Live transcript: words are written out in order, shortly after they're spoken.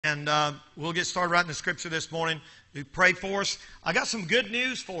And we'll get started right in the scripture this morning. You pray for us. I got some good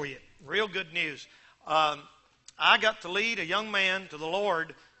news for you. Real good news. I got to lead a young man to the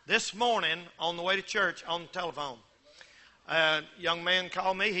Lord this morning on the way to church on the telephone. Young man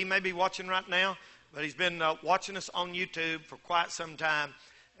called me. He may be watching right now, but he's been watching us on YouTube for quite some time.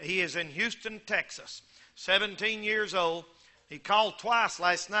 He is in Houston, Texas, 17 years old. He called twice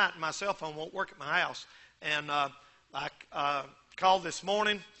last night. My cell phone won't work at my house. And I called this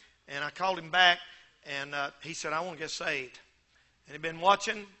morning, and I called him back, and he said, I want to get saved. And he'd been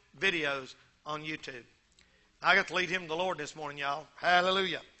watching videos on YouTube. I got to lead him to the Lord this morning, y'all.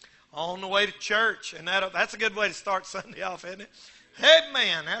 Hallelujah. On the way to church. And that's a good way to start Sunday off, isn't it?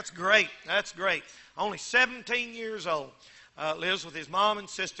 Amen. That's great. That's great. Only 17 years old. Lives with his mom and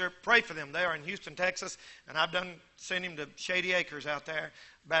sister. Pray for them. They are in Houston, Texas. And I've sent him to Shady Acres out there,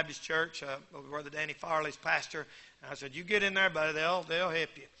 Baptist Church, where Brother Danny Farley's pastor. And I said, you get in there, buddy. They'll help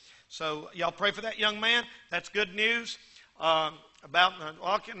you. So y'all pray for that young man. That's good news. About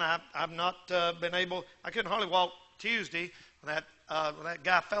walking, I've not been able. I couldn't hardly walk Tuesday. That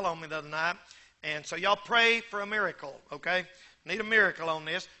guy fell on me the other night. And so y'all pray for a miracle, okay? Need a miracle on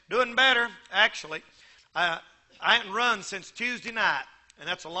this. Doing better, actually. I hadn't run since Tuesday night, and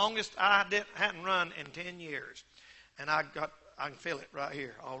that's the longest I hadn't run in 10 years. And I can feel it right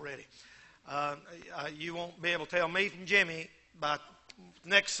here already. You won't be able to tell me from Jimmy by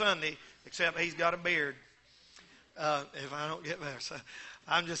next Sunday, except he's got a beard. If I don't get better. So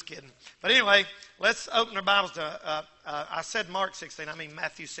I'm just kidding. But anyway, let's open our Bibles to, I said Mark 16, I mean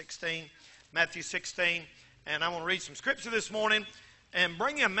Matthew 16. Matthew 16. And I want to read some scripture this morning and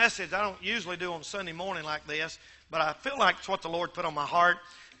bring you a message I don't usually do on Sunday morning like this, but I feel like it's what the Lord put on my heart.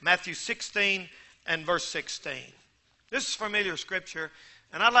 Matthew 16 and verse 16. This is familiar scripture,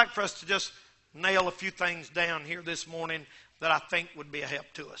 and I'd like for us to just nail a few things down here this morning that I think would be a help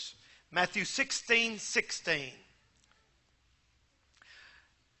to us. Matthew 16:16.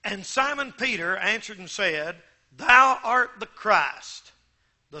 And Simon Peter answered and said, Thou art the Christ,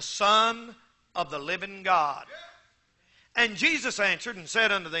 the Son of the living God. And Jesus answered and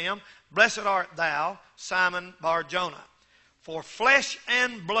said unto them, Blessed art thou, Simon Bar-Jonah, for flesh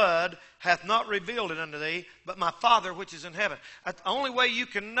and blood hath not revealed it unto thee, but my Father which is in heaven. The only way you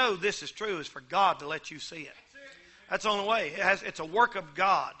can know this is true is for God to let you see it. That's the only way. It's a work of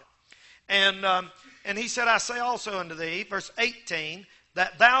God. And he said, I say also unto thee, verse 18,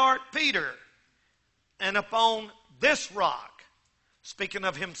 that thou art Peter, and upon this rock, speaking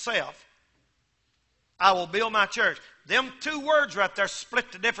of himself, I will build my church. Them two words right there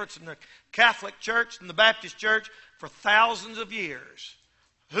split the difference in the Catholic Church and the Baptist Church for thousands of years.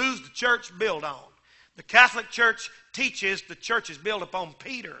 Who's the church built on? The Catholic Church teaches the church is built upon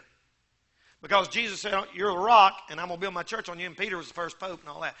Peter. Because Jesus said, you're a rock, and I'm going to build my church on you, and Peter was the first pope and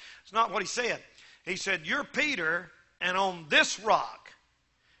all that. It's not what he said. He said, you're Peter, and on this rock,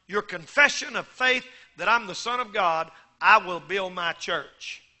 your confession of faith that I'm the Son of God, I will build my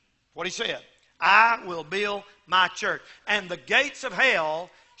church. What he said. I will build my church. And the gates of hell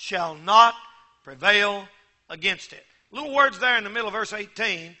shall not prevail against it. Little words there in the middle of verse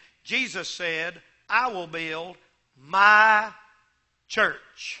 18. Jesus said, I will build my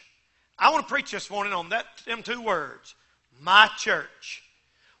church. I want to preach this morning on them two words. My church.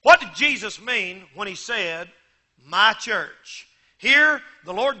 What did Jesus mean when he said, my church? Here,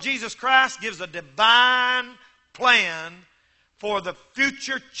 the Lord Jesus Christ gives a divine plan for the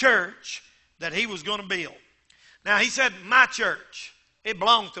future church that he was going to build. Now, he said, my church. It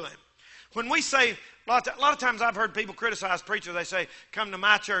belonged to him. When we say, a lot of times I've heard people criticize preachers. They say, come to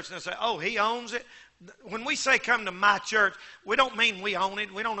my church. And they say, oh, he owns it. When we say come to my church, we don't mean we own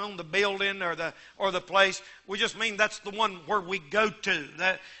it. We don't own the building or the place. We just mean that's the one where we go to.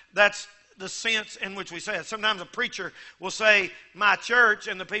 That's the sense in which we say it. Sometimes a preacher will say, my church,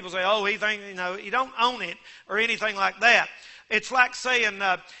 and the people say, oh, he thinks, you don't own it or anything like that. It's like saying,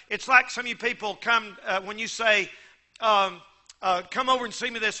 it's like some of you people come, when you say, come over and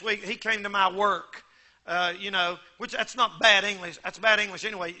see me this week. He came to my work, which that's not bad English. That's bad English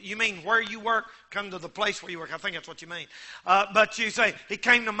anyway. You mean where you work? Come to the place where you work. I think that's what you mean. But you say, he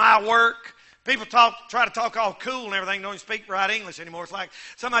came to my work. People try to talk all cool and everything, don't even speak right English anymore. It's like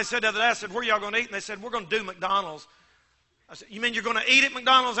somebody said the other day, I said, where y'all going to eat? And they said, we're going to do McDonald's. I said, you mean you're going to eat at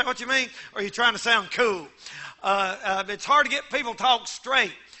McDonald's? Is that what you mean? Or are you trying to sound cool? It's hard to get people to talk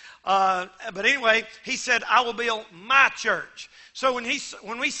straight. But anyway, he said, I will build my church. So when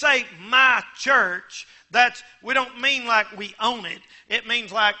we say my church, we don't mean like we own it. It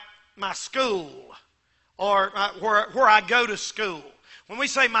means like my school or where I go to school. When we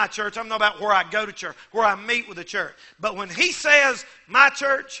say my church, I'm not about where I go to church, where I meet with the church. But when he says my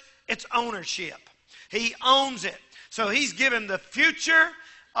church, it's ownership. He owns it. So he's given the future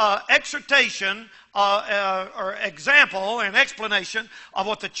exhortation or example and explanation of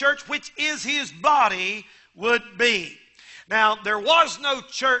what the church, which is his body, would be. Now, there was no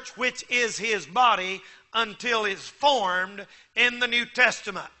church which is his body until it's formed in the New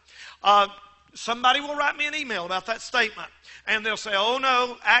Testament. Somebody will write me an email about that statement. And they'll say, oh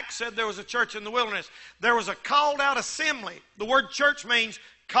no, Acts said there was a church in the wilderness. There was a called out assembly. The word church means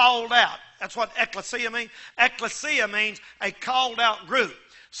called out. That's what ecclesia means. Ecclesia means a called out group.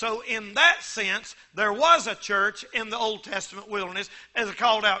 So in that sense, there was a church in the Old Testament wilderness as a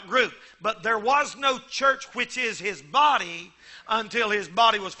called out group. But there was no church which is his body until his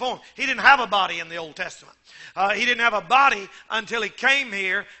body was formed. He didn't have a body in the Old Testament. He didn't have a body until he came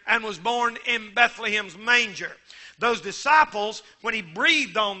here and was born in Bethlehem's manger. Those disciples, when he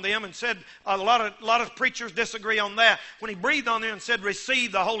breathed on them and said, a lot of preachers disagree on that. When he breathed on them and said,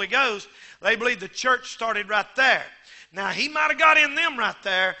 receive the Holy Ghost, they believe the church started right there. Now, he might have got in them right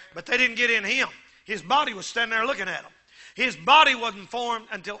there, but they didn't get in him. His body was standing there looking at them. His body wasn't formed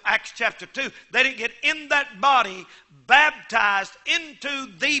until Acts chapter 2. They didn't get in that body, baptized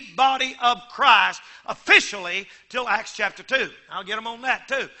into the body of Christ officially till Acts chapter 2. I'll get them on that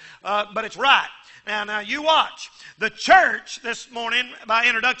too. But it's right. Now you watch. The church this morning, by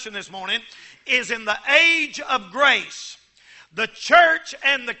introduction this morning, is in the age of grace. The church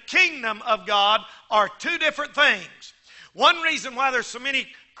and the kingdom of God are two different things. One reason why there's so many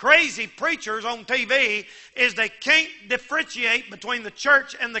crazy preachers on TV is they can't differentiate between the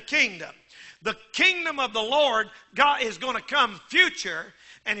church and the kingdom. The kingdom of the Lord God is going to come future.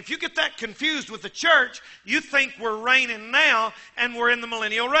 And if you get that confused with the church, you think we're reigning now and we're in the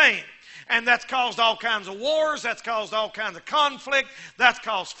millennial reign. And that's caused all kinds of wars. That's caused all kinds of conflict. That's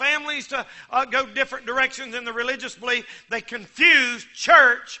caused families to go different directions in the religious belief. They confuse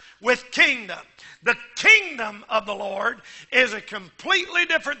church with kingdom. The kingdom of the Lord is a completely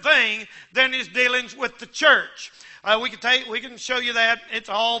different thing than his dealings with the church. We can show you that. It's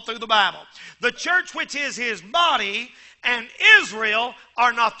all through the Bible. The church, which is his body, and Israel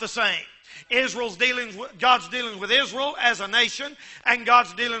are not the same. God's dealing with Israel as a nation, and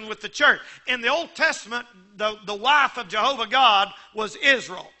God's dealing with the church. In the Old Testament, the wife of Jehovah God was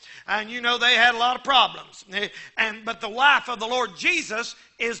Israel. And you know they had a lot of problems. But the wife of the Lord Jesus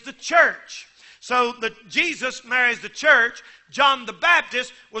is the church. So Jesus marries the church. John the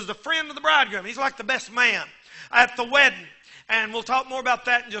Baptist was the friend of the bridegroom. He's like the best man at the wedding. And we'll talk more about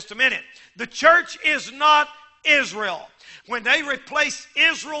that in just a minute. The church is not Israel. When they replace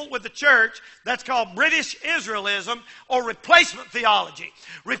Israel with the church, that's called British Israelism or replacement theology.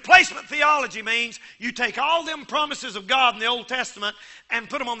 Replacement theology means you take all them promises of God in the Old Testament and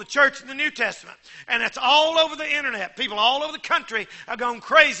put them on the church in the New Testament. And that's all over the internet. People all over the country have gone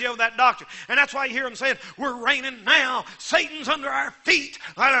crazy over that doctrine. And that's why you hear them saying, we're reigning now. Satan's under our feet.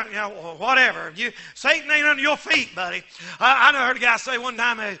 Whatever. Satan ain't under your feet, buddy. I heard a guy say one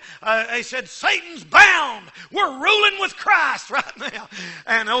time, he said, Satan's bound. We're ruling with Christ right now.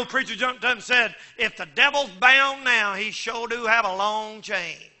 And the old preacher jumped up and said, if the devil's bound now, he sure do have a long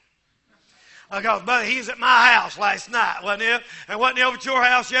chain. Because, brother, he was at my house last night, wasn't he? And wasn't he over at your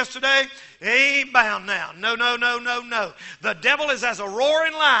house yesterday? He ain't bound now. No. The devil is as a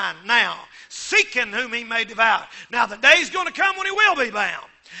roaring lion now, seeking whom he may devour. Now, the day's going to come when he will be bound.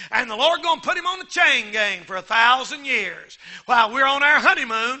 And the Lord going to put him on the chain gang for 1,000 years while we're on our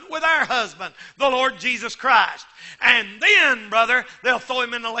honeymoon with our husband, the Lord Jesus Christ. And then, brother, they'll throw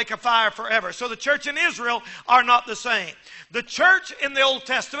him in the lake of fire forever. So the church in Israel are not the same. The church in the Old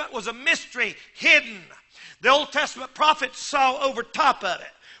Testament was a mystery, hidden. The Old Testament prophet saw over top of it.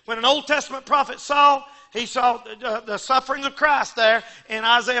 When an Old Testament prophet saw, he saw the sufferings of Christ there in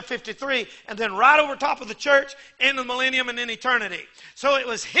Isaiah 53, and then right over top of the church in the millennium and in eternity. So it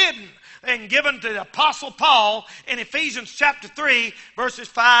was hidden and given to the Apostle Paul in Ephesians chapter 3, verses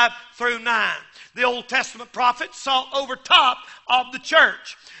 5 through 9. The Old Testament prophet saw over top of the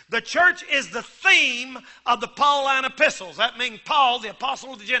church. The church is the theme of the Pauline epistles. That means Paul, the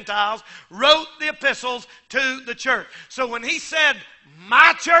apostle of the Gentiles, wrote the epistles to the church. So when he said,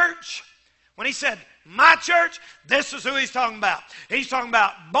 my church, this is who he's talking about. He's talking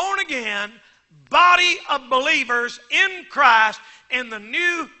about born again, body of believers in Christ in the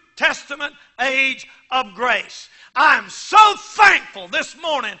New Testament age of grace. I'm so thankful this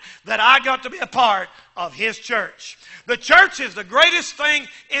morning that I got to be a part of His church. The church is the greatest thing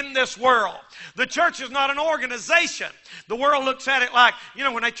in this world. The church is not an organization. The world looks at it like,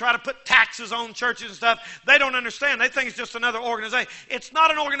 when they try to put taxes on churches and stuff, they don't understand. They think it's just another organization. It's not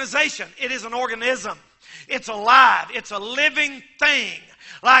an organization. It is an organism. It's alive. It's a living thing.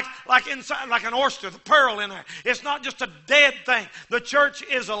 Like inside, like an oyster, the pearl in there. It's not just a dead thing. The church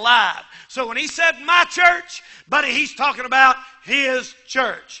is alive. So when he said my church, buddy, he's talking about His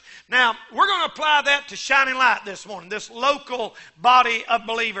church. Now, we're going to apply that to Shining Light this morning, this local body of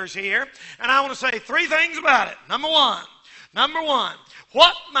believers here. And I want to say three things about it. Number one,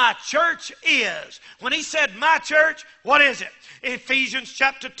 what my church is. When he said my church, what is it? Ephesians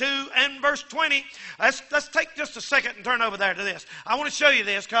chapter 2 and verse 20. Let's take just a second and turn over there to this. I want to show you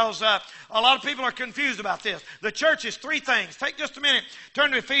this because a lot of people are confused about this. The church is three things. Take just a minute. Turn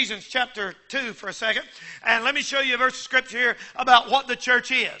to Ephesians chapter 2 for a second. And let me show you a verse of scripture here about what the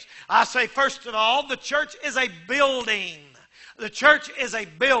church is. I say, first of all, the church is a building. The church is a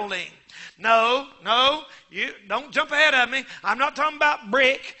building. No, you don't jump ahead of me. I'm not talking about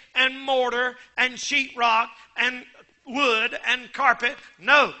brick and mortar and sheetrock and wood and carpet.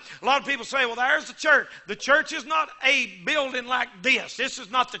 No. A lot of people say, well, there's the church. The church is not a building like this. This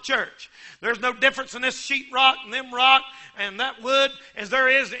is not the church. There's no difference in this sheetrock and them rock and that wood as there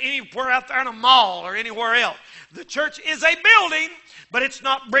is anywhere out there in a mall or anywhere else. The church is a building, but it's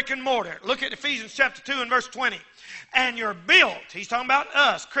not brick and mortar. Look at Ephesians chapter 2 and verse 20. And you're built, he's talking about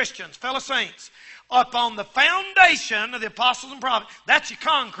us, Christians, fellow saints, upon the foundation of the apostles and prophets. That's your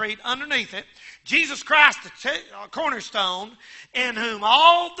concrete underneath it. Jesus Christ, the cornerstone, in whom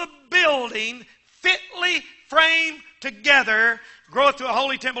all the building fitly framed together groweth to a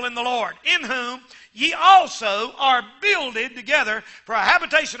holy temple in the Lord, in whom ye also are builded together for a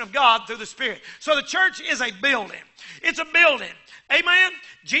habitation of God through the Spirit. So the church is a building. It's a building. Amen?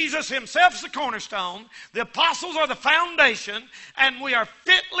 Jesus Himself is the cornerstone. The apostles are the foundation. And we are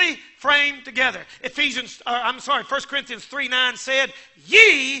fitly framed together. 1 Corinthians 3:9 said,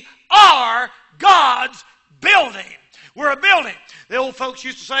 ye are God's building. We're a building. The old folks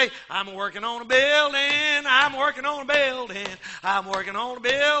used to say, I'm working on a building, I'm working on a building, I'm working on a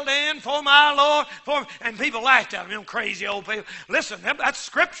building for my Lord. And people laughed at them crazy old people. Listen, that's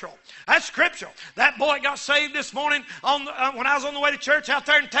scriptural. That's scriptural. That boy got saved this morning when I was on the way to church out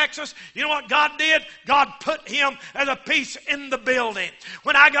there in Texas. You know what God did? God put him as a piece in the building.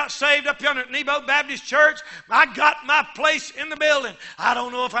 When I got saved up yonder at Nebo Baptist Church, I got my place in the building. I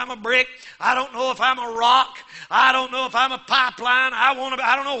don't know if I'm a brick. I don't know if I'm a rock. I don't know if I'm a pipeline. I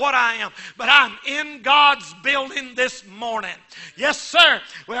don't know what I am, but I'm in God's building this morning. Yes, sir.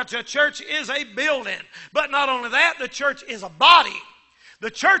 Well, the church is a building, but not only that, the church is a body.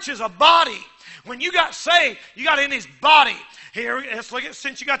 The church is a body. When you got saved, you got in His body. Here, let's look at,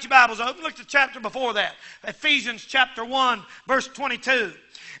 since you got your Bibles open, look at the chapter before that. Ephesians chapter 1, verse 22.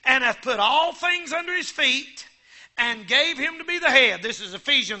 And hath put all things under His feet, and gave Him to be the head. This is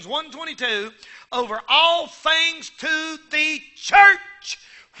Ephesians 1:22. Over all things to the church,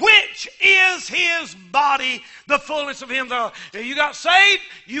 which is His body, the fullness of Him. If you got saved,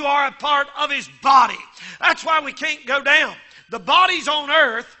 you are a part of His body. That's why we can't go down. The body's on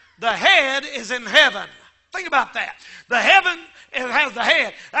earth, the head is in heaven. Think about that. The heaven, it has the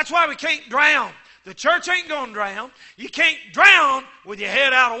head. That's why we can't drown. The church ain't going to drown. You can't drown with your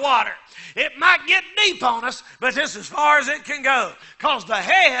head out of water. It might get deep on us, but this is as far as it can go. Because the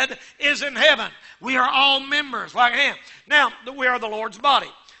head is in heaven. We are all members like Him. Now, we are the Lord's body.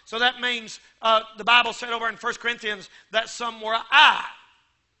 So that means the Bible said over in 1 Corinthians that some were eye.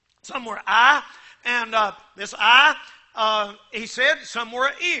 Some were eye. And this eye, he said, some were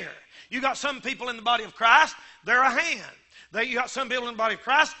an ear. You got some people in the body of Christ, they're a hand. You got some people in the body of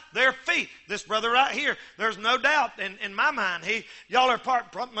Christ, their feet. This brother right here, there's no doubt in my mind, y'all are part,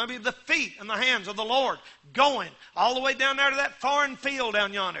 maybe the feet and the hands of the Lord, going all the way down there to that foreign field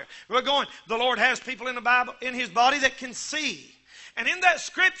down yonder. We're going. The Lord has people in the Bible, in His body that can see. And in that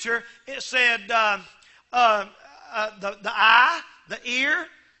scripture, it said the eye, the ear,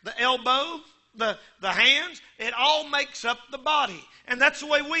 the elbow, the hands, it all makes up the body. And that's the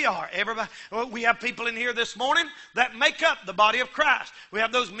way we are. Everybody, we have people in here this morning that make up the body of Christ. We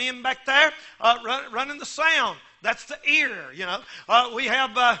have those men back there running the sound. That's the ear, you know. We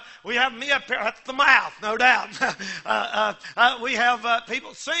have me up here. That's the mouth, no doubt. We have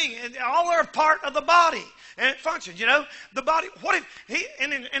people sing, and all are a part of the body, and it functions. You know, the body. What if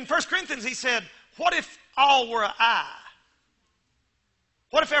in 1 Corinthians he said, "What if all were an eye?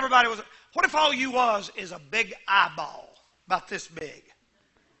 What if everybody was? What if all you is a big eyeball about this big,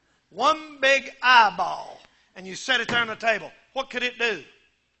 one big eyeball, and you set it there on the table, what could it do?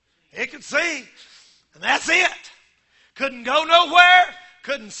 It could see, and that's it. Couldn't go nowhere,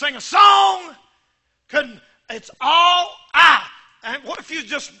 couldn't sing a song, it's all eye. And what if you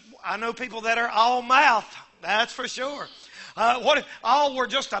just, I know people that are all mouth, that's for sure. What if all were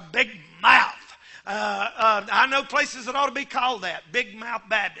just a big mouth? I know places that ought to be called that, Big Mouth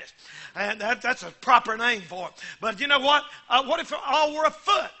Baptist. And that's a proper name for it. But you know what? What if all were a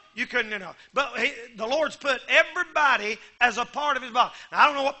foot? You couldn't, But the Lord's put everybody as a part of his body. Now, I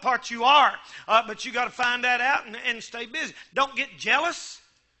don't know what part you are, but you got to find that out and stay busy. Don't get jealous.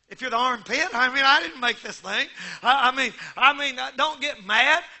 If you're the armpit, I didn't make this thing. Don't get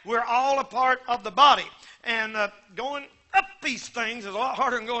mad. We're all a part of the body. And going up these things is a lot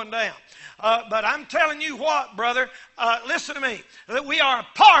harder than going down. But I'm telling you what, brother, listen to me. That we are a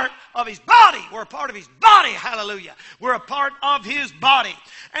part of his body. We're a part of his body. Hallelujah. We're a part of his body.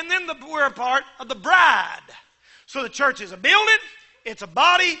 And then we're a part of the bride. So the church is a building, it's a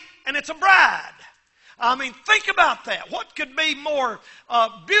body, and it's a bride. Think about that. What could be more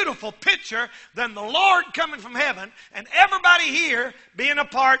beautiful picture than the Lord coming from heaven and everybody here being a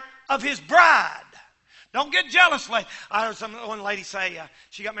part of his bride? Don't get jealous. I heard one lady say,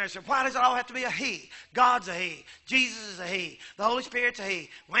 she got married and said, why does it all have to be a he? God's a he. Jesus is a he. The Holy Spirit's a he.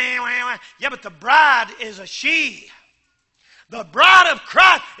 Wah, wah, wah. Yeah, but the bride is a she. The bride of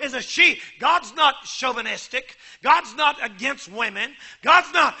Christ is a she. God's not chauvinistic. God's not against women.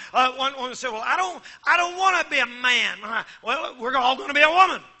 God's not one to say, well, I don't want to be a man. Well, we're all going to be a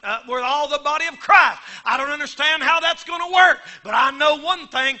woman. We're all the body of Christ. I don't understand how that's going to work, but I know one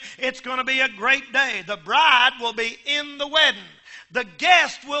thing. It's going to be a great day. The bride will be in the wedding. The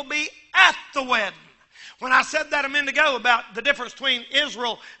guest will be at the wedding. When I said that a minute ago about the difference between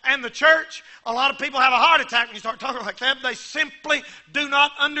Israel and the church, a lot of people have a heart attack when you start talking like that. They simply do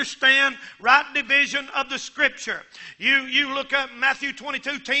not understand right division of the Scripture. You look up Matthew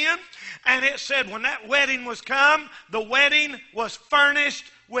 22:10, and it said when that wedding was come, the wedding was furnished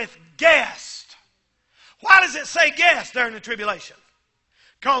with guests. Why does it say guests during the tribulation?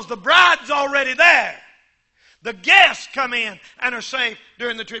 Because the bride's already there. The guests come in and are saved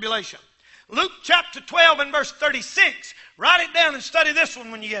during the tribulation. Luke chapter 12 and verse 36. Write it down and study this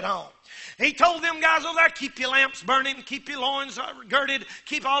one when you get home. He told them guys over there, keep your lamps burning, keep your loins girded,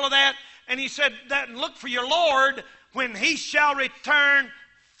 keep all of that. And he said that, and look for your Lord when he shall return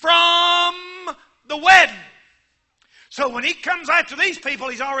from the wedding. So when he comes after these people,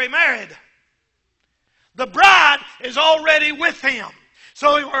 he's already married. The bride is already with him.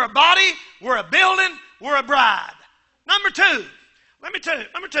 So we're a body, we're a building, we're a bride. Number two,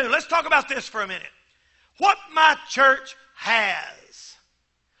 let's talk about this for a minute. What my church has.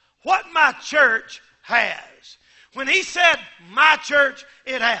 What my church has. When he said my church,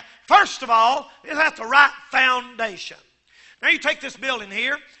 it has. First of all, it has the right foundation. Now you take this building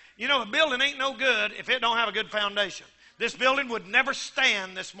here. A building ain't no good if it don't have a good foundation. This building would never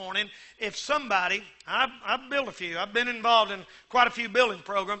stand this morning if somebody, I've built a few, I've been involved in quite a few building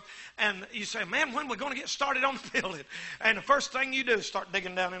programs, and you say, man, when are we going to get started on the building? And the first thing you do is start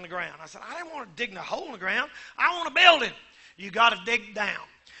digging down in the ground. I said, I didn't want to dig a hole in the ground. I want a building. You got to dig down.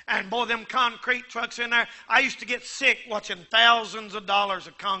 And boy, them concrete trucks in there, I used to get sick watching thousands of dollars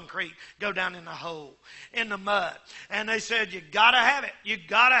of concrete go down in the hole, in the mud. And they said, you got to have it. You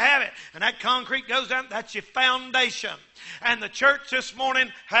got to have it. And that concrete goes down, that's your foundation. And the church this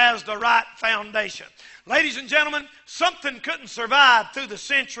morning has the right foundation. Ladies and gentlemen, something couldn't survive through the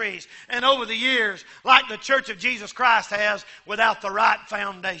centuries and over the years like the Church of Jesus Christ has without the right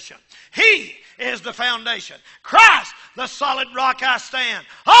foundation. He is the foundation. Christ, the solid rock I stand.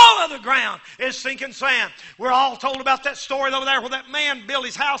 All other ground is sinking sand. We're all told about that story over there where that man built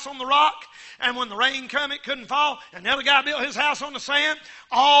his house on the rock, and when the rain come, it couldn't fall, and the other guy built his house on the sand.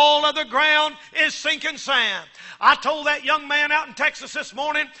 All other ground is sinking sand. I told that young man out in Texas this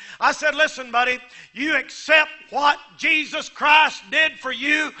morning, I said, listen, buddy, you accept what Jesus Christ did for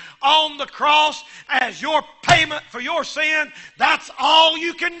you on the cross as your payment for your sin. That's all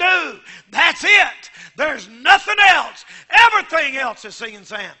you can do. That's it. There's nothing else. Everything else is sinking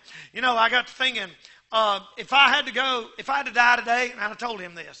sand. I got to thinking, if I had to die today, and I told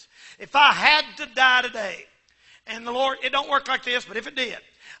him this, if I had to die today, and the Lord, it don't work like this, but if it did,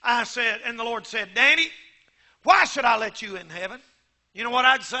 I said, and the Lord said, Danny, why should I let you in heaven? You know what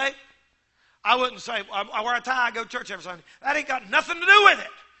I'd say? I wouldn't say, I wear a tie, I go to church every Sunday. That ain't got nothing to do with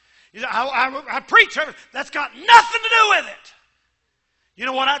it. You know, I preach every, that's got nothing to do with it. You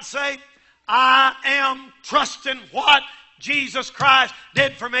know what I'd say? I am trusting what Jesus Christ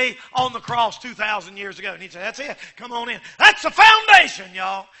did for me on the cross 2,000 years ago. And he'd say, that's it. Come on in. That's the foundation,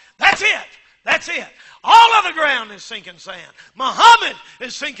 y'all. That's it. That's it. All of the ground is sinking sand. Muhammad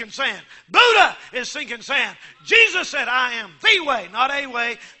is sinking sand. Buddha is sinking sand. Jesus said, I am the way, not a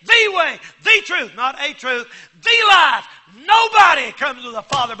way, the truth, not a truth, the life. Nobody comes to the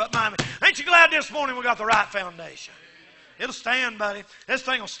Father but by me. Ain't you glad this morning we got the right foundation? It'll stand, buddy. This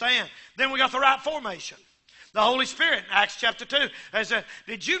thing will stand. Then we got the right formation. The Holy Spirit, in Acts chapter 2. They said,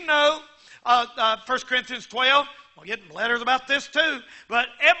 did you know 1 Corinthians 12? We'll get letters about this too. But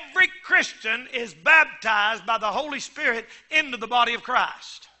every Christian is baptized by the Holy Spirit into the body of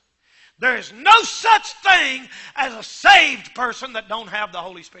Christ. There is no such thing as a saved person that don't have the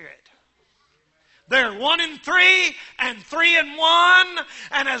Holy Spirit. They're 1 in 3 and 3 in 1.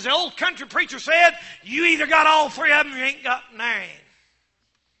 And as the old country preacher said, you either got all 3 of them or you ain't got none.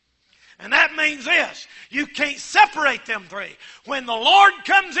 And that means this. You can't separate them 3. When the Lord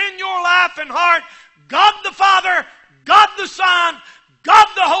comes in your life and heart, God the Father, God the Son, God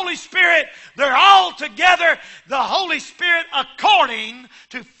the Holy Spirit, they're all together. The Holy Spirit, according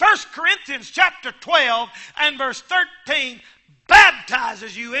to 1 Corinthians chapter 12 and verse 13,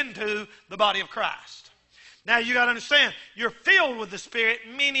 baptizes you into the body of Christ. Now you got to understand, you're filled with the Spirit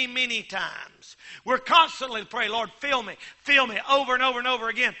many, many times. We're constantly to pray, Lord, fill me over and over and over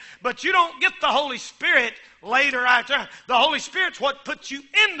again. But you don't get the Holy Spirit later after. The Holy Spirit's what puts you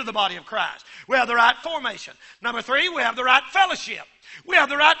into the body of Christ. We have the right formation. Number 3, we have the right fellowship. We have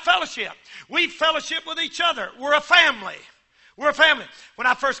the right fellowship. We fellowship with each other. We're a family. We're a family. When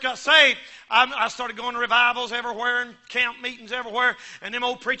I first got saved, I started going to revivals everywhere and camp meetings everywhere. And them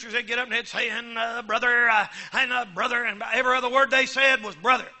old preachers, they'd get up and they'd say, brother, and every other word they said was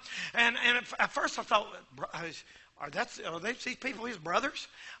brother. And at first I thought, are these people his brothers?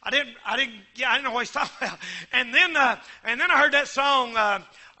 I didn't know what he's talking about. And then I heard that song,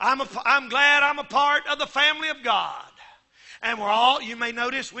 I'm glad I'm a part of the family of God. And we're all, you may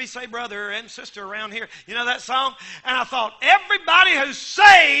notice, we say brother and sister around here. You know that song? And I thought, everybody who's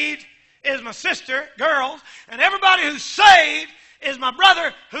saved is my sister, girls. And everybody who's saved is my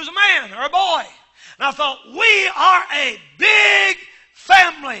brother who's a man or a boy. And I thought, we are a big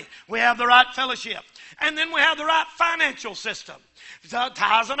family. We have the right fellowship. And then we have the right financial system.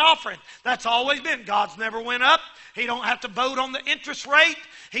 Tithes and offering. That's always been. God's never went up. He don't have to vote on the interest rate.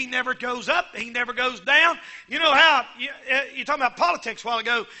 He never goes up. He never goes down. You know how, you're talking about politics a while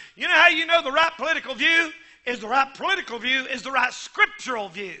ago. You know how you know the right political view is the right scriptural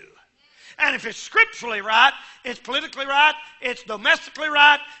view. And if it's scripturally right, it's politically right, it's domestically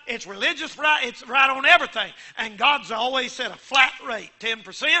right, it's religious right, it's right on everything. And God's always said a flat rate,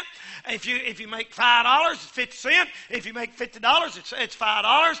 10%. If you make $5, it's 50 cents. If you make $50, it's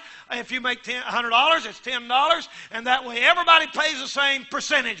 $5. If you make $100, it's $10. And that way everybody pays the same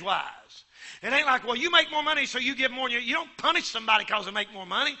percentage-wise. It ain't like, well, you make more money, so you give more. You don't punish somebody because they make more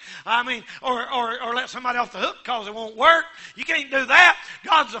money. I mean, or let somebody off the hook because it won't work. You can't do that.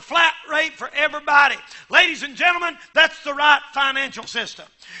 God's a flat rate for everybody. Ladies and gentlemen, that's the right financial system.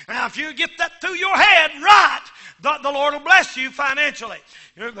 Now, if you get that through your head right, the Lord will bless you financially.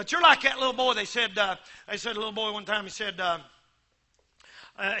 But you're like that little boy. They said a little boy one time, he said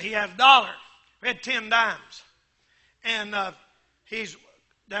he had $1. He had 10 dimes. And he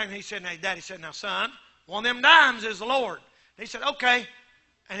said, Daddy said, now, son, one of them dimes is the Lord. And he said, okay.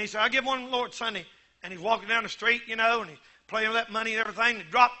 And he said, I'll give one to the Lord Sunday. And he's walking down the street, and he's playing with that money and everything. And he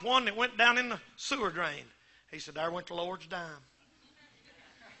dropped one that went down in the sewer drain. He said, there went the Lord's dime.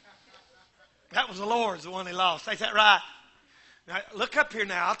 That was the Lord's, the one he lost. Ain't that right? Now, look up here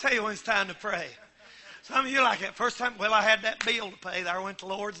now. I'll tell you when it's time to pray. Some of you like that. First time, well, I had that bill to pay. There went the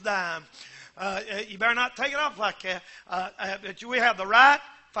Lord's dime. You better not take it off like that. But we have the right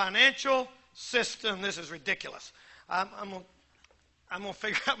financial system. This is ridiculous. I'm going to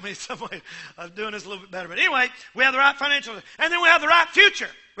figure out maybe some way of doing this a little bit better. But anyway, we have the right financial system. And then we have the right future.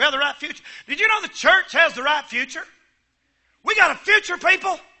 We have the right future. Did you know the church has the right future? We got a future,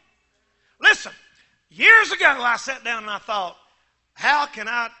 people. Listen, years ago I sat down and I thought, how can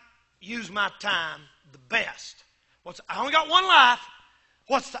I use my time the best? I only got one life.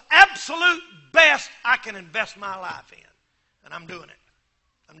 What's the absolute best I can invest my life in? And I'm doing it.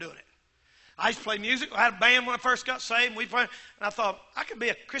 I used to play music. I had a band when I first got saved. And we played, and I thought, I could be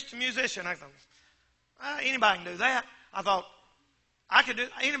a Christian musician. I thought, anybody can do that. I thought, I could do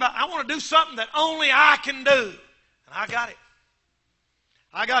anybody. I want to do something that only I can do. And I got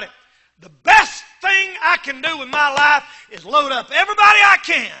it. The best thing I can do with my life is load up everybody I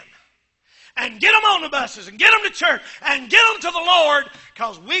can and get them on the buses and get them to church and get them to the Lord,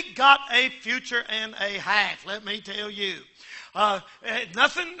 because we got a future and a half, let me tell you.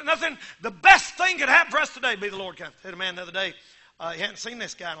 Nothing. The best thing could happen for us today be the Lord comes. I had a man the other day, he hadn't seen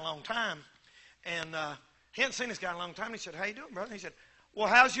this guy in a long time. And he hadn't seen this guy in a long time. He said, how you doing, brother? He said, well,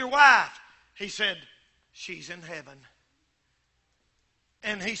 how's your wife? He said, she's in heaven.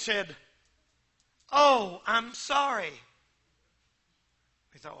 And he said, oh, I'm sorry.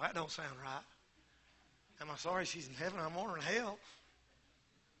 He thought, well, that don't sound right. Am I sorry she's in heaven? I'm on her in hell.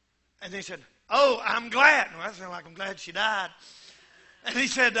 And then he said, oh, I'm glad. Well, that sounds like I'm glad she died. And he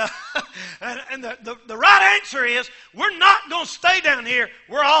said, and the right answer is, we're not going to stay down here.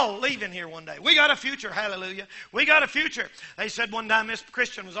 We're all leaving here one day. We got a future, hallelujah. We got a future. They said one time this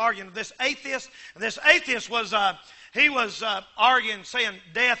Christian was arguing with this atheist. And this atheist was, arguing, saying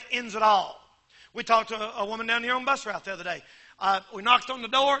death ends it all. We talked to a woman down here on the bus route the other day. We knocked on the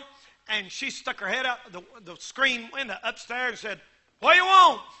door, and she stuck her head out the screen window upstairs and said, what do you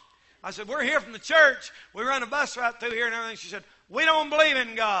want? I said, we're here from the church. We run a bus right through here and everything. She said, we don't believe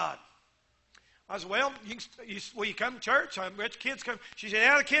in God. I said, well, will you come to church? Let your kids come. She said,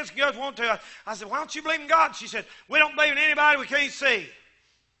 yeah, the kids can go if they want to. I said, why don't you believe in God? She said, we don't believe in anybody we can't see.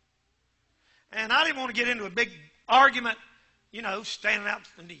 And I didn't want to get into a big argument, standing out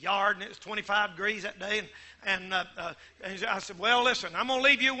in the yard, and it was 25 degrees that day. And I said, well, listen, I'm going to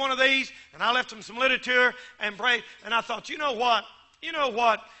leave you one of these. And I left him some literature and prayed. And I thought, you know what?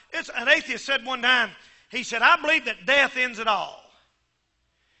 An atheist said one time, he said, I believe that death ends it all.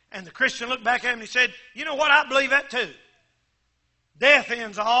 And the Christian looked back at him and he said, you know what? I believe that too. Death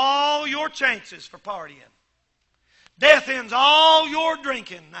ends all your chances for partying. Death ends all your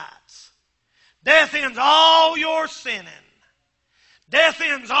drinking nights. Death ends all your sinning. Death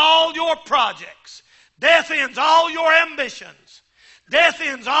ends all your projects. Death ends all your ambitions. Death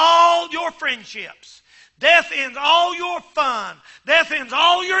ends all your friendships. Death ends all your fun. Death ends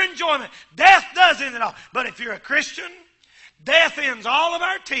all your enjoyment. Death does end it all. But if you're a Christian, death ends all of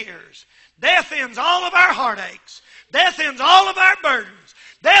our tears. Death ends all of our heartaches. Death ends all of our burdens.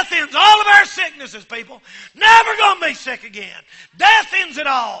 Death ends all of our sicknesses, people. Never going to be sick again. Death ends it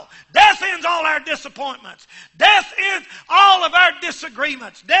all. Death ends all our disappointments. Death ends all of our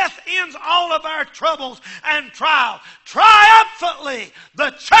disagreements. Death ends all of our troubles and trials. Triumphantly, the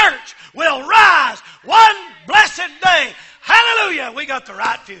church will rise one blessed day. Hallelujah. We got the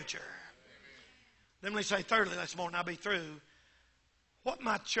right future. Then we say, thirdly, this morning, I'll be through. What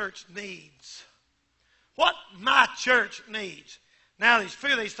my church needs. What my church needs. Now, these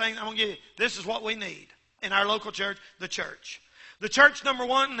few of these things, I'm going to give you, this is what we need in our local church, the church. The church, number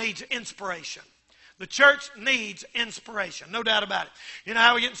one, needs inspiration. The church needs inspiration, no doubt about it. You know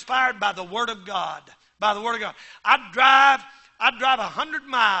how we get inspired? By the Word of God. By the Word of God. I'd drive 100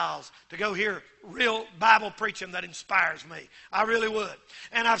 miles to go hear real Bible preaching that inspires me. I really would.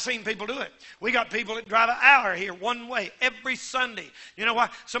 And I've seen people do it. We got people that drive an hour here one way every Sunday. You know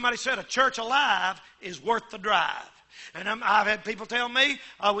why? Somebody said a church alive is worth the drive. And I've had people tell me,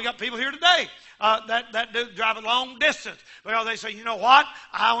 we got people here today that do drive a long distance. Well, they say, you know what?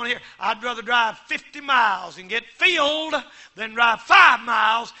 I'd rather drive 50 miles and get filled than drive 5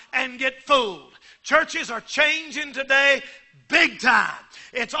 miles and get fooled. Churches are changing today big time.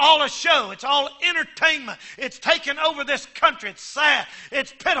 It's all a show. It's all entertainment. It's taken over this country. It's sad.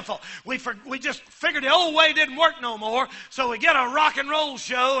 It's pitiful. We just figured the old way didn't work no more, so we get a rock and roll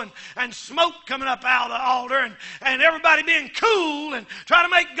show and smoke coming up out of the altar and everybody being cool and trying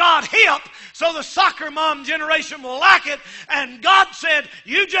to make God hip so the soccer mom generation will like it. And God said,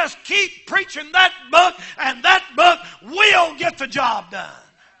 you just keep preaching that book and that book will get the job done.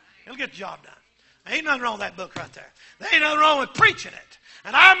 It'll get the job done. There ain't nothing wrong with that book right there. There ain't nothing wrong with preaching it.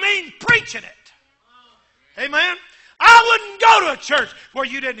 And I mean preaching it. Amen? I wouldn't go to a church where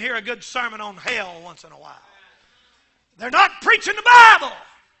you didn't hear a good sermon on hell once in a while. They're not preaching the Bible.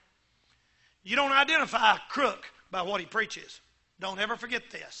 You don't identify a crook by what he preaches. Don't ever forget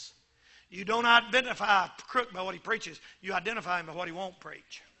this. You don't identify a crook by what he preaches. You identify him by what he won't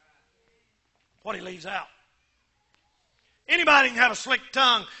preach. What he leaves out. Anybody can have a slick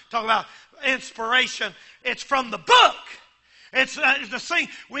tongue talk about inspiration. It's from the book. It's the sing.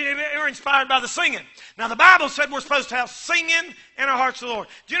 We're inspired by the singing. Now, the Bible said we're supposed to have singing in our hearts to the Lord.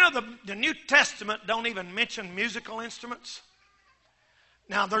 Do you know the New Testament don't even mention musical instruments?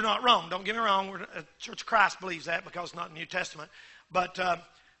 Now, they're not wrong. Don't get me wrong. Church of Christ believes that because it's not in the New Testament. But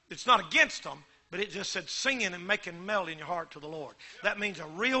it's not against them. But it just said singing and making melody in your heart to the Lord. That means a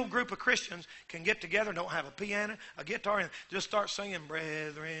real group of Christians can get together and don't have a piano, a guitar, and just start singing,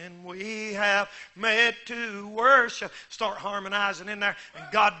 brethren, we have met to worship. Start harmonizing in there, and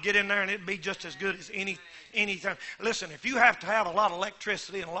God get in there, and it'd be just as good as anything. Listen, if you have to have a lot of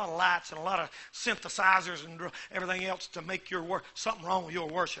electricity and a lot of lights and a lot of synthesizers and everything else to make your work, something wrong with your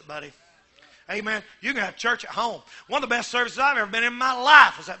worship, buddy. Amen. You can have church at home. One of the best services I've ever been in my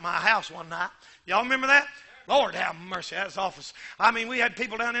life was at my house one night. Y'all remember that? Lord have mercy, that's awful. I mean, we had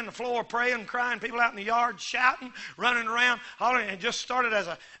people down in the floor praying, crying, people out in the yard shouting, running around, hollering, and it just started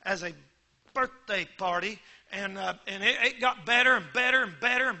as a birthday party. And it got better and better and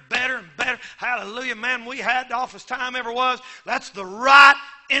better and better and better. Hallelujah, man, we had the awfulest time ever was. That's the right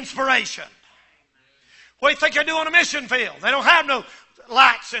inspiration. What do you think they do on a mission field? They don't have no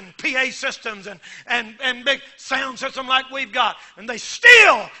lights and PA systems and big sound system like we've got. And they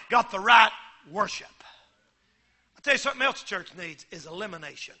still got the right worship. I'll tell you something else the church needs is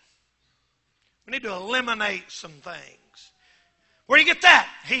elimination. We need to eliminate some things. Where do you get that?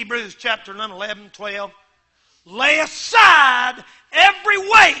 Hebrews chapter 11, 12. Lay aside every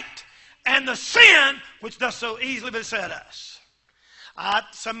weight and the sin which does so easily beset us.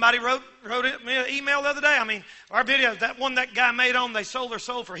 Somebody wrote me an email the other day. I mean, our video, that one that guy made on They Sold Their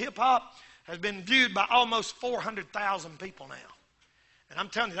Soul for Hip Hop, has been viewed by almost 400,000 people now. And I'm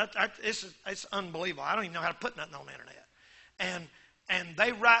telling you, it's unbelievable. I don't even know how to put nothing on the internet. And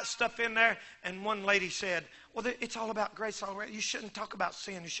they write stuff in there, and one lady said, well, it's all about grace already. You shouldn't talk about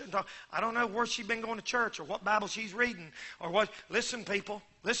sin. You shouldn't talk. I don't know where she's been going to church or what Bible she's reading or what. Listen, people.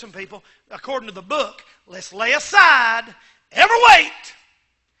 According to the book, let's lay aside every weight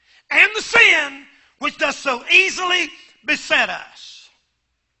and the sin which does so easily beset us.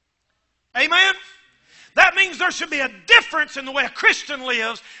 Amen? That means there should be a difference in the way a Christian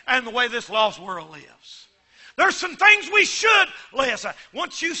lives and the way this lost world lives. There's some things we should lay aside.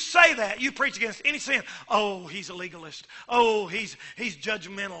 Once you say that, you preach against any sin. Oh, he's a legalist. Oh, he's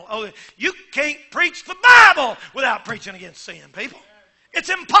judgmental. Oh, you can't preach the Bible without preaching against sin, people. It's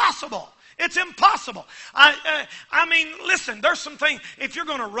impossible. It's impossible. I mean, listen, there's some things. If you're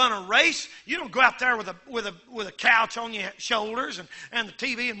going to run a race, you don't go out there with a couch on your shoulders and the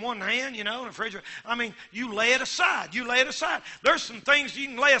TV in one hand, and a refrigerator. I mean, you lay it aside. You lay it aside. There's some things you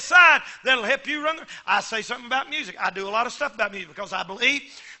can lay aside that'll help you run. I say something about music. I do a lot of stuff about music because I believe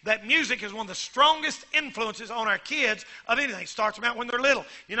that music is one of the strongest influences on our kids of anything. It starts them out when they're little.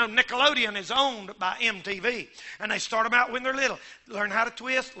 Nickelodeon is owned by MTV. And they start them out when they're little. Learn how to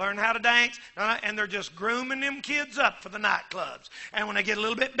twist, learn how to dance, and they're just grooming them kids up for the nightclubs. And when they get a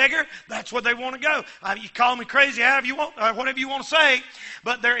little bit bigger, that's where they want to go. You call me crazy, however you want, or whatever you want to say,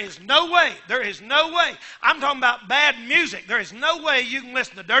 but there is no way, I'm talking about bad music. There is no way you can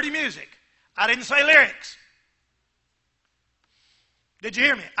listen to dirty music. I didn't say lyrics. Did you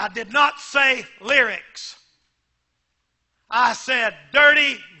hear me? I did not say lyrics. I said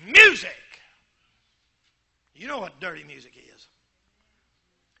dirty music. You know what dirty music is.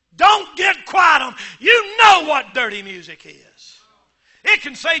 Don't get quiet on. You know what dirty music is. It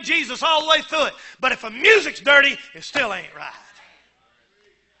can say Jesus all the way through it, but if the music's dirty, it still ain't right.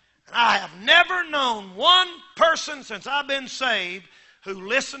 And I have never known one person since I've been saved who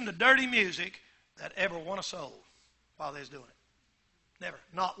listened to dirty music that ever won a soul while they was doing it. Never.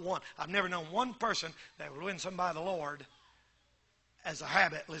 Not one. I've never known one person that would win somebody the Lord as a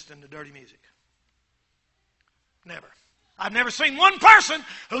habit listening to dirty music. Never. I've never seen one person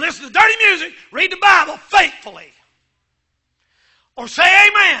who listens to dirty music read the Bible faithfully. Or say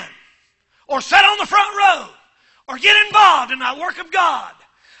amen. Or sit on the front row. Or get involved in the work of God.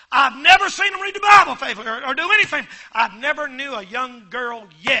 I've never seen them read the Bible faithfully or do anything. I've never knew a young girl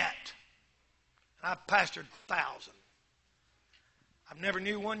yet. I've pastored thousands. I've never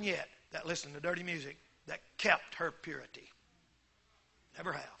knew one yet that listened to dirty music that kept her purity.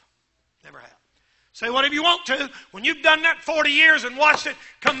 Never have. Never have. Say whatever you want to. When you've done that 40 years and watched it,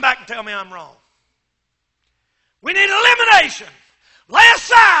 come back and tell me I'm wrong. We need elimination. Lay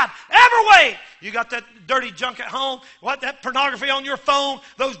aside every weight. You got that dirty junk at home, that pornography on your phone,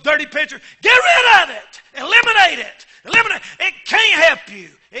 those dirty pictures. Get rid of it. Eliminate it. Eliminate. It can't help you.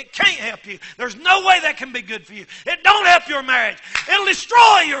 It can't help you. There's no way that can be good for you. It don't help your marriage. It'll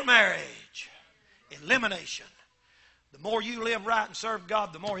destroy your marriage. Elimination. The more you live right and serve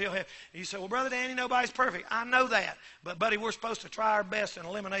God, the more He'll help. You say, well, Brother Danny, nobody's perfect. I know that. But, buddy, we're supposed to try our best and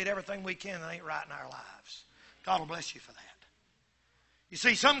eliminate everything we can that ain't right in our lives. God will bless you for that. You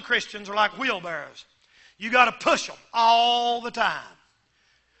see, some Christians are like wheelbarrows. You got to push them all the time.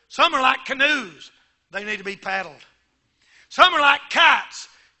 Some are like canoes. They need to be paddled. Some are like kites.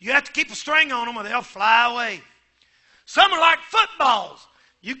 You have to keep a string on them or they'll fly away. Some are like footballs.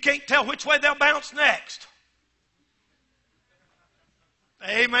 You can't tell which way they'll bounce next.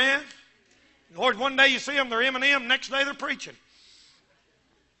 Amen. Lord, one day you see them, they're M&M. Next day they're preaching.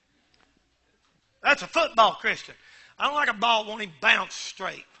 That's a football Christian. I don't like a ball that won't even bounce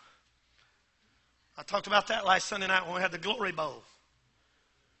straight. I talked about that last Sunday night when we had the Glory Bowl.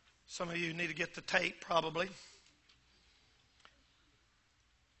 Some of you need to get the tape probably.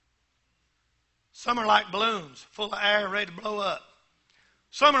 Some are like balloons, full of air, ready to blow up.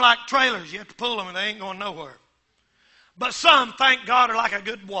 Some are like trailers. You have to pull them and they ain't going nowhere. But some, thank God, are like a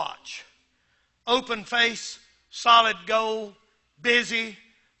good watch. Open face, solid goal, busy,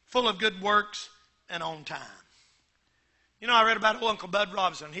 full of good works, and on time. You know, I read about old Uncle Bud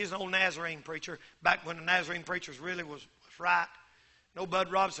Robinson. He's an old Nazarene preacher, back when the Nazarene preachers really was right. And old Bud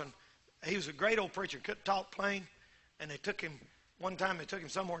Robinson, he was a great old preacher, couldn't talk plain. And they took him, one time they took him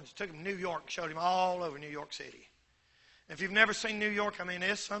somewhere and took him to New York and showed him all over New York City. And if you've never seen New York, I mean,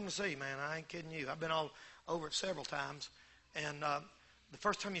 it's something to see, man. I ain't kidding you. I've been all over it several times. And the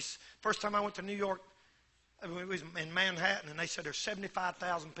first time I went to New York, it was in Manhattan, and they said there's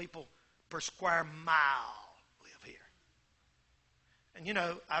 75,000 people per square mile live here. And you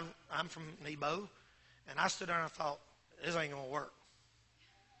know, I'm from Nebo, and I stood there and I thought, this ain't going to work.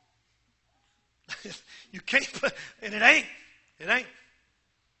 You can't put, and it ain't.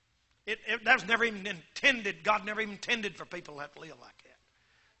 That was never even intended. God never even intended for people to have to live like that.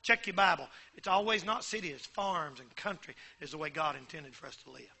 Check your Bible. It's always not cities, it's farms and country is the way God intended for us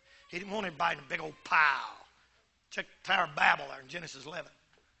to live. He didn't want everybody in a big old pile. Check the Tower of Babel there in Genesis 11.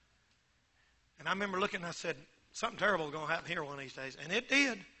 And I remember looking and I said, something terrible is going to happen here one of these days. And it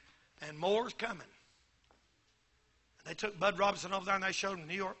did. And more's coming. And they took Bud Robinson over there and they showed him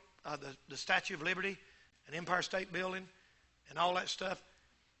New York, the Statue of Liberty and Empire State Building and all that stuff.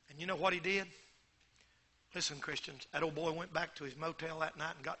 And you know what he did? Listen, Christians, that old boy went back to his motel that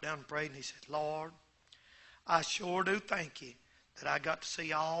night and got down and prayed, and he said, Lord, I sure do thank you that I got to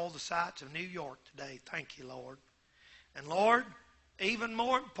see all the sights of New York today. Thank you, Lord. And Lord, even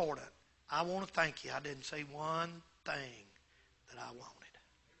more important, I want to thank you. I didn't see one thing that I wanted.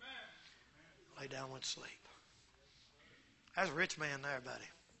 Amen. Lay down and went to sleep. That's a rich man there, buddy.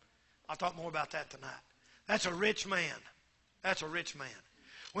 I'll talk more about that tonight. That's a rich man. That's a rich man.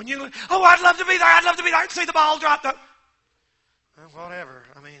 When you look, oh, I'd love to be there. I'd love to be there and see the ball drop. Well, whatever.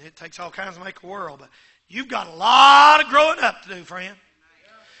 I mean, it takes all kinds to make a world. But you've got a lot of growing up to do, friend.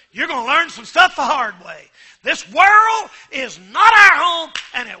 You're going to learn some stuff the hard way. This world is not our home,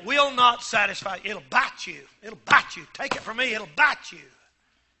 and it will not satisfy you. It'll bite you. It'll bite you. Take it from me. It'll bite you.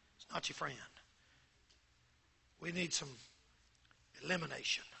 It's not your friend. We need some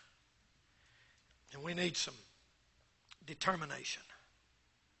elimination. And we need some determination.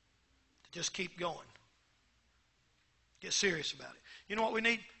 Just keep going. Get serious about it. You know what we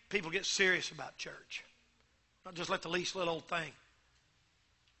need? People get serious about church. Not just let the least little old thing.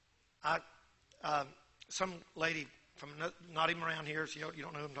 Some lady from not even around here, so you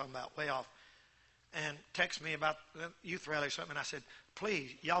don't know who I'm talking about, way off, and texted me about the youth rally or something, and I said,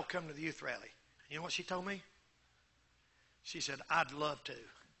 please, y'all come to the youth rally. You know what she told me? She said, I'd love to.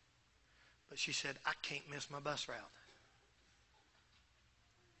 But she said, I can't miss my bus route.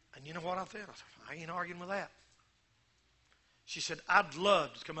 And you know what I said? I ain't arguing with that. She said, I'd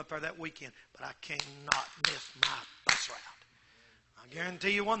love to come up there that weekend, but I cannot miss my bus route. I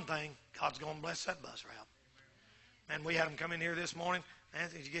guarantee you one thing, God's going to bless that bus route. Man, we had him come in here this morning.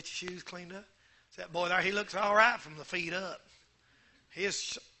 Anthony, did you get your shoes cleaned up? That boy there, he looks all right from the feet up.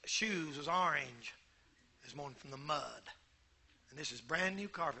 His shoes was orange this morning from the mud. And this is brand new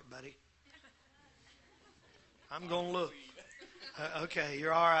carpet, buddy. I'm going to look. Okay,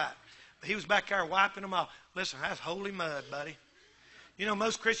 you're all right. He was back there wiping them off. Listen, that's holy mud, buddy. You know,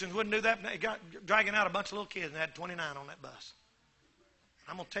 most Christians wouldn't do that. They got dragging out a bunch of little kids and had 29 on that bus.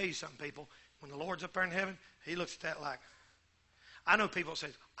 I'm going to tell you something, people. When the Lord's up there in heaven, he looks at that like, I know people say,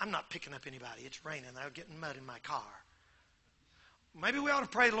 I'm not picking up anybody. It's raining. They're getting mud in my car. Maybe we ought to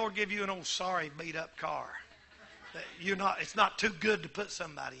pray the Lord give you an old sorry, beat-up car. That it's not too good to put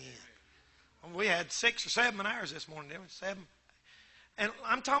somebody in. We had 6 or 7 hours this morning, didn't we? 7. And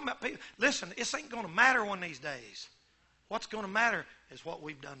I'm talking about people. Listen, this ain't going to matter one of these days. What's going to matter is what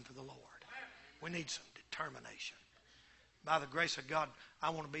we've done for the Lord. We need some determination. By the grace of God, I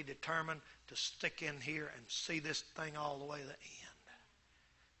want to be determined to stick in here and see this thing all the way to the end.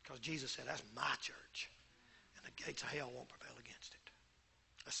 Because Jesus said, that's my church. And the gates of hell won't prevail against it.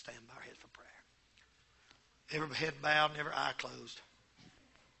 Let's stand by our heads for prayer. Every head bowed and every eye closed.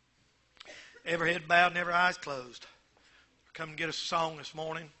 Every head bowed and every eye closed. Come and get us a song this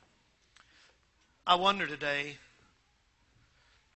morning. I wonder today